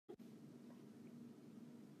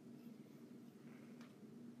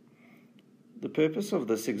The purpose of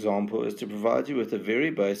this example is to provide you with a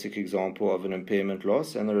very basic example of an impairment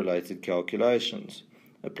loss and the related calculations.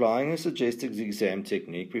 Applying a suggested exam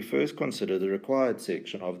technique, we first consider the required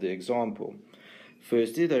section of the example.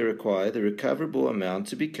 Firstly, they require the recoverable amount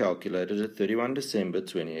to be calculated at 31 December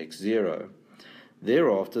 20x0.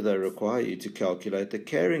 Thereafter, they require you to calculate the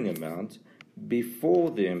carrying amount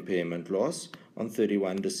before the impairment loss on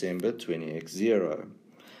 31 December 20x0.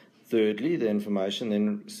 Thirdly, the information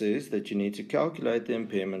then says that you need to calculate the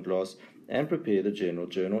impairment loss and prepare the general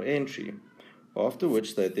journal entry, after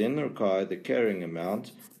which they then require the carrying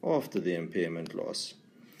amount after the impairment loss.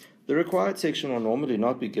 The required section will normally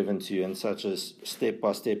not be given to you in such a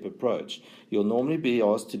step-by-step approach. You'll normally be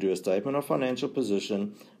asked to do a statement of financial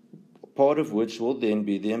position, part of which will then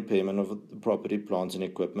be the impairment of the property, plant and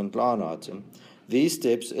equipment line item. These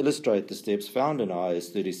steps illustrate the steps found in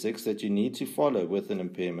IAS 36 that you need to follow with an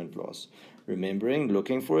impairment loss. Remembering,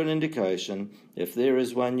 looking for an indication, if there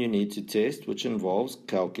is one you need to test, which involves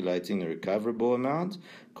calculating the recoverable amount,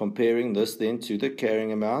 comparing this then to the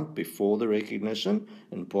carrying amount before the recognition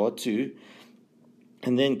in part 2,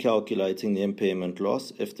 and then calculating the impairment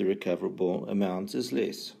loss if the recoverable amount is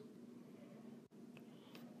less.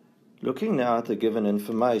 Looking now at the given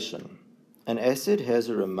information, an asset has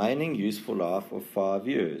a remaining useful life of 5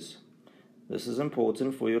 years. This is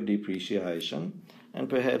important for your depreciation and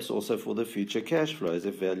perhaps also for the future cash flows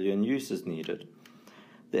if value and use is needed.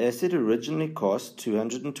 The asset originally cost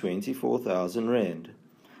 224,000 Rand.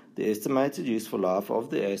 The estimated useful life of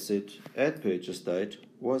the asset at purchase date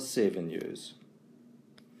was 7 years.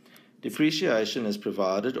 Depreciation is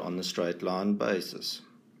provided on the straight line basis.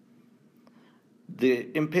 The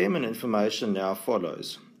impairment information now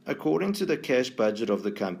follows. According to the cash budget of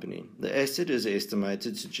the company, the asset is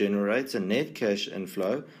estimated to generate a net cash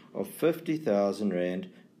inflow of 50,000 Rand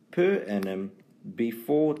per annum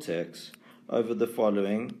before tax over the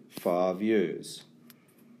following 5 years.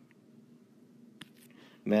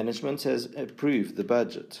 Management has approved the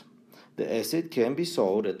budget. The asset can be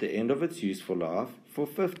sold at the end of its useful life for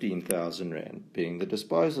 15,000 Rand, being the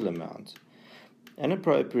disposal amount. An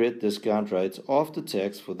appropriate discount rate after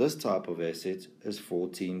tax for this type of asset is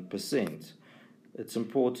 14%. It's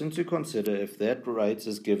important to consider if that rate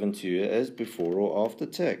is given to you as before or after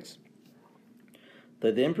tax.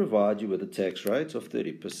 They then provide you with a tax rate of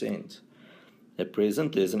 30%. At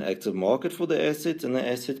present, there's an active market for the asset, and the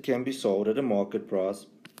asset can be sold at a market price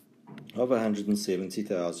of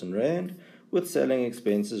 170,000 Rand, with selling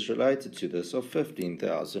expenses related to this of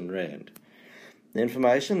 15,000 Rand. The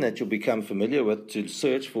information that you'll become familiar with to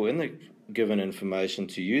search for in the given information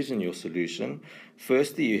to use in your solution.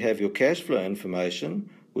 Firstly, you have your cash flow information,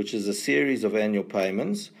 which is a series of annual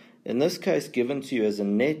payments, in this case given to you as a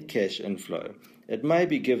net cash inflow. It may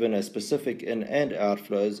be given as specific in and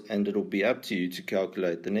outflows, and it'll be up to you to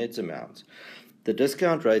calculate the net amount. The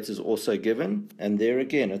discount rate is also given, and there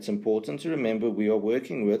again it's important to remember we are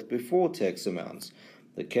working with before tax amounts.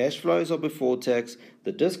 The cash flows are before tax.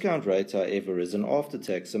 The discount rate, however, is an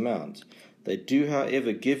after-tax amount. They do,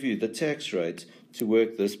 however, give you the tax rate to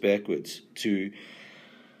work this backwards to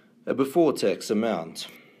a before-tax amount.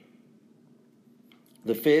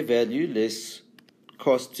 The fair value less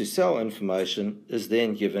cost to sell information is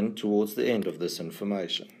then given towards the end of this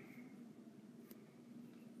information.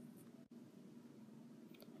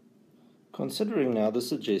 Considering now the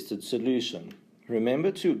suggested solution.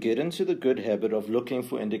 Remember to get into the good habit of looking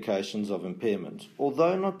for indications of impairment.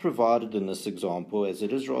 Although not provided in this example, as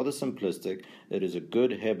it is rather simplistic, it is a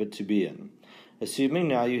good habit to be in. Assuming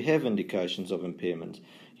now you have indications of impairment,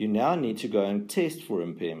 you now need to go and test for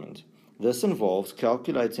impairment. This involves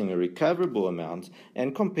calculating a recoverable amount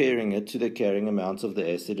and comparing it to the carrying amount of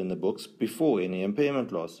the asset in the books before any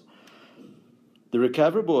impairment loss. The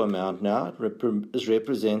recoverable amount now is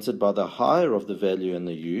represented by the higher of the value in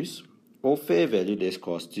the use, or fair value less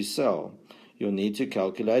cost to sell. You'll need to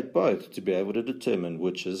calculate both to be able to determine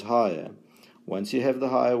which is higher. Once you have the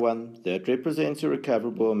higher one, that represents your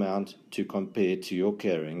recoverable amount to compare to your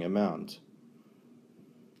carrying amount.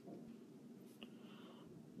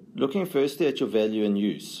 Looking firstly at your value in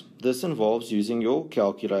use. This involves using your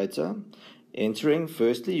calculator, entering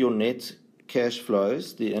firstly your net cash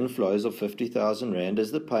flows, the inflows of 50,000 Rand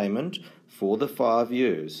as the payment for the 5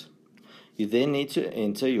 years. You then need to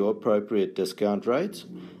enter your appropriate discount rate,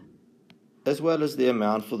 as well as the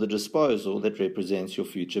amount for the disposal that represents your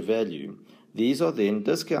future value. These are then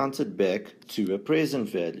discounted back to a present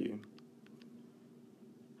value.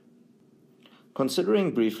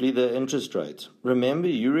 Considering briefly the interest rate, remember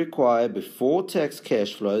you require before tax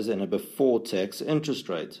cash flows and a before tax interest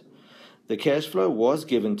rate. The cash flow was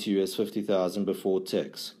given to you as 50,000 before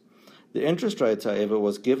tax. The interest rate, however,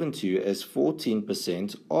 was given to you as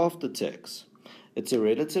 14% after tax. It's a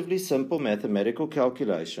relatively simple mathematical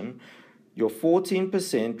calculation. Your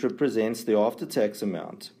 14% represents the after-tax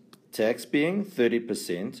amount, tax being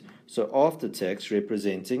 30%, so after-tax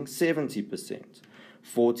representing 70%.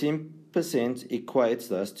 14% equates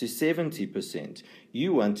thus to 70%.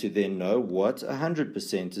 You want to then know what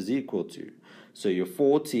 100% is equal to. So your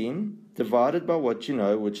 14 divided by what you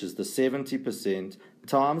know, which is the 70%,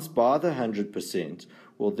 times by the 100%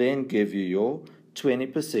 will then give you your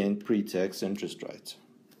 20% pre-tax interest rate.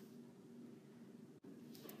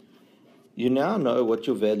 You now know what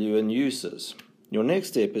your value in use is. Your next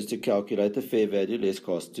step is to calculate the fair value less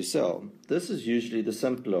cost to sell. This is usually the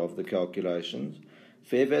simpler of the calculations.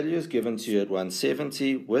 Fair value is given to you at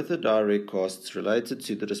 170 with the direct costs related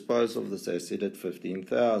to the disposal of this asset at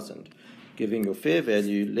 15,000, giving your fair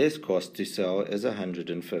value less cost to sell as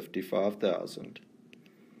 155,000.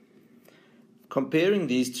 Comparing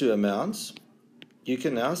these two amounts, you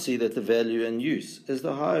can now see that the value in use is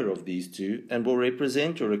the higher of these two and will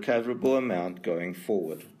represent your recoverable amount going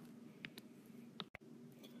forward.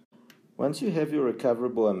 Once you have your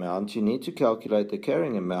recoverable amount, you need to calculate the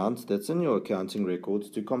carrying amount that's in your accounting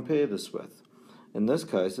records to compare this with. In this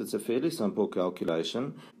case, it's a fairly simple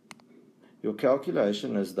calculation. Your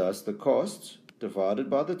calculation is thus the cost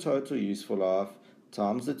divided by the total useful life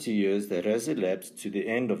times the 2 years that has elapsed to the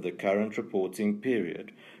end of the current reporting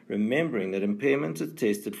period, remembering that impairment is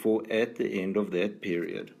tested for at the end of that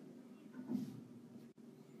period.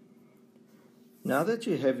 Now that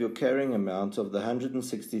you have your carrying amount of the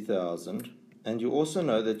 160,000, and you also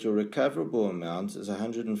know that your recoverable amount is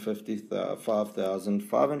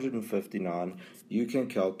 155,559, you can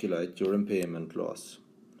calculate your impairment loss.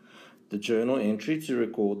 The journal entry to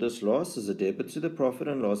record this loss is a debit to the profit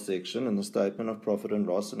and loss section in the statement of profit and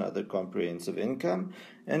loss and other comprehensive income,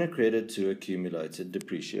 and a credit to accumulated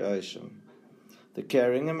depreciation. The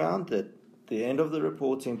carrying amount at the end of the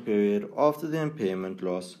reporting period after the impairment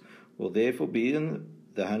loss will therefore be in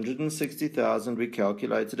the 160,000 we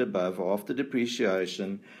calculated above after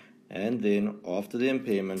depreciation and then after the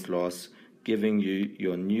impairment loss, giving you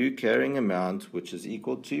your new carrying amount, which is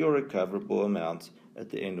equal to your recoverable amount at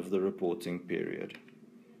the end of the reporting period.